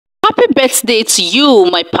Happy birthday to you,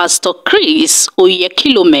 my Pastor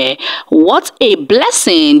ChrisOyakhilome. What a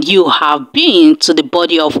blessing you have been to the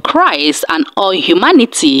body of Christ and all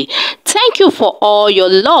humanity. Thank you for all your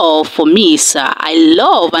love for me, sir. I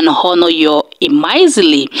love and honor you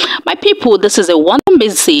immensely. My people, this is a wonderful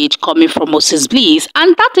message coming from Moses Bliss,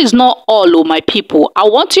 and that is not all, oh my people. I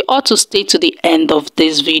want you all to stay to the end of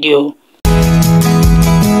this video.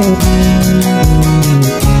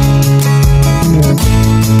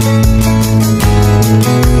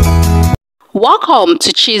 Welcome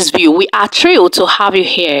to ChrisView. We are thrilled to have you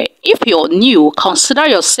here. If you're new, consider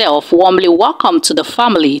yourself warmly welcome to the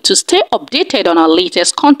family. To stay updated on our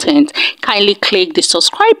latest content, kindly click the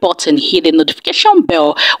subscribe button, hit the notification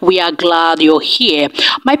bell. We are glad you're here.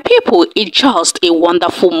 My people, it's just a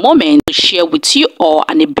wonderful moment to share with you all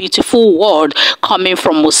and a beautiful word coming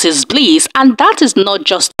from Moses Bliss. And that is not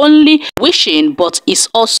just only wishing, but it's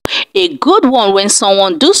also a good one. When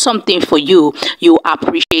someone does something for you, you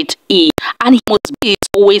appreciate it. And Moses Bliss is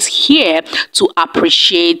always here to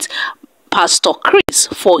appreciate Pastor Chris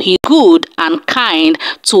for his good and kind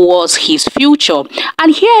towards his future.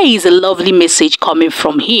 And here is a lovely message coming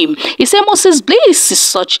from him. He said, Moses Bliss is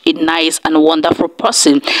such a nice and wonderful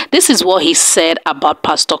person. This is what he said about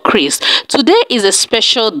Pastor Chris. Today is a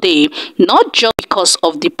special day, not just because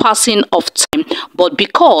of the passing of time, but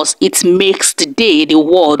because it makes the day the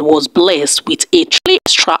world was blessed with a truly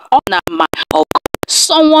extraordinary man of God.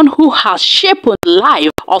 Someone who has shaped the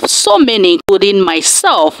life of so many, including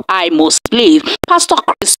myself. I must believe, Pastor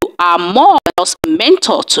Chris, you are more than just a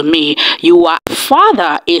mentor to me. You are a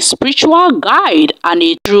father, a spiritual guide, and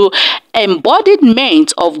a true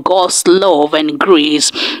embodiment of God's love and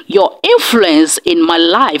grace. Your influence in my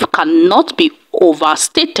life cannot be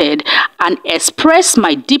overstated, and express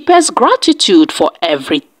my deepest gratitude for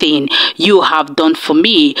everything you have done for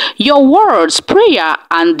me. Your words, prayer,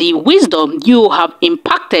 and the wisdom you have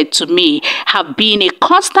impacted to me have been a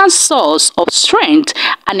constant source of strength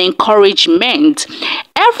and encouragement.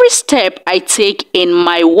 Every step I take in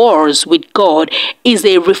my wars with God is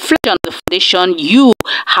a reflection of the foundation you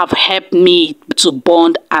have helped me to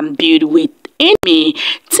bond and build with in me.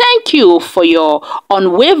 Thank you for your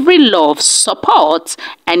unwavering love, support,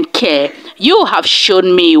 and care. You have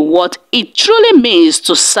shown me what it truly means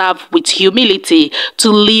to serve with humility, to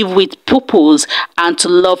live with purpose, and to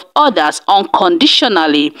love others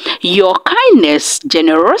unconditionally. Your kindness,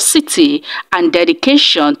 generosity, and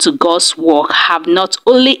dedication to God's work have not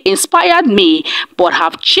only inspired me, but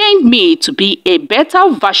have changed me to be a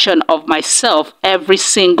better version of myself every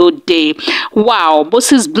single day. Wow,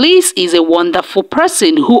 Moses Bliss is a wonderful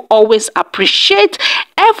person who always appreciates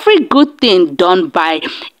every good thing done by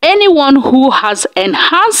anyone who has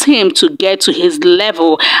enhanced him to get to his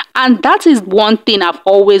level. And that is one thing I've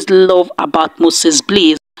always loved about Moses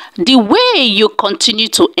Bliss. The way you continue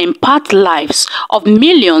to impact lives of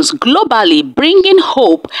millions globally, bringing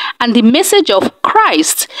hope and the message of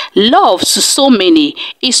Christ's love to so many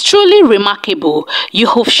is truly remarkable. You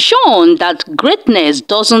have shown that greatness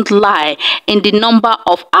doesn't lie in the number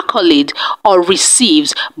of accolades or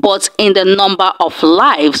receives, but in the number of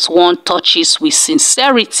lives one touches with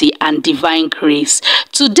sincerity and divine grace.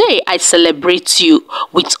 Today, I celebrate you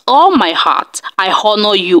with all my heart. I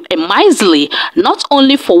honor you immensely, not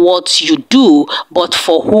only for what you do, but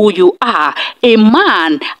for who you are, a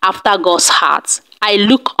man after God's heart. I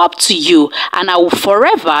look up to you, and I will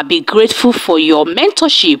forever be grateful for your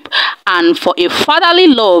mentorship and for a fatherly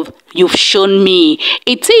love you've shown me.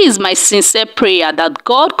 It is my sincere prayer that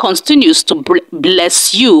God continues to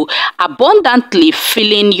bless you abundantly,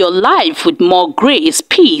 filling your life with more grace,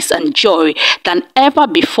 peace, and joy than ever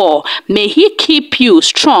before. May He keep you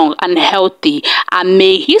strong and healthy, and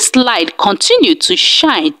may His light continue to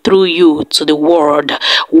shine through you to the world.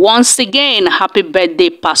 Once again, happy birthday,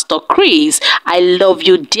 Pastor Chris. I love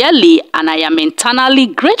you dearly, and I am eternally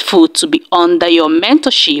grateful to be under your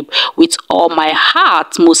mentorship with all my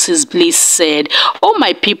heart, Moses Bliss said. Oh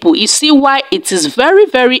my people, you see why it is very,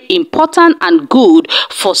 very important and good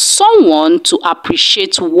for someone to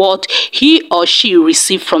appreciate what he or she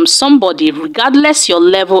received from somebody, regardless your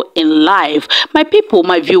level in life. My people,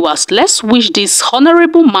 my viewers, let's wish this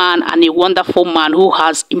honorable man and a wonderful man who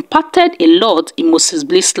has impacted a lot in Moses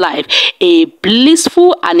Bliss' life a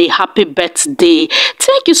blissful and a happy birthday.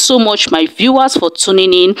 Thank you so much, my viewers, for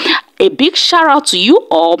tuning in. A big shout out to you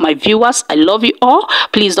all, my viewers. I love you all.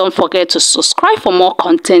 Please don't forget to subscribe for more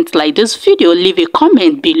content like this video. Leave a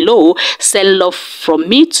comment below. Send love from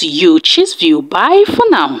me to you. ChrisView. Bye for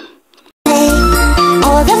now.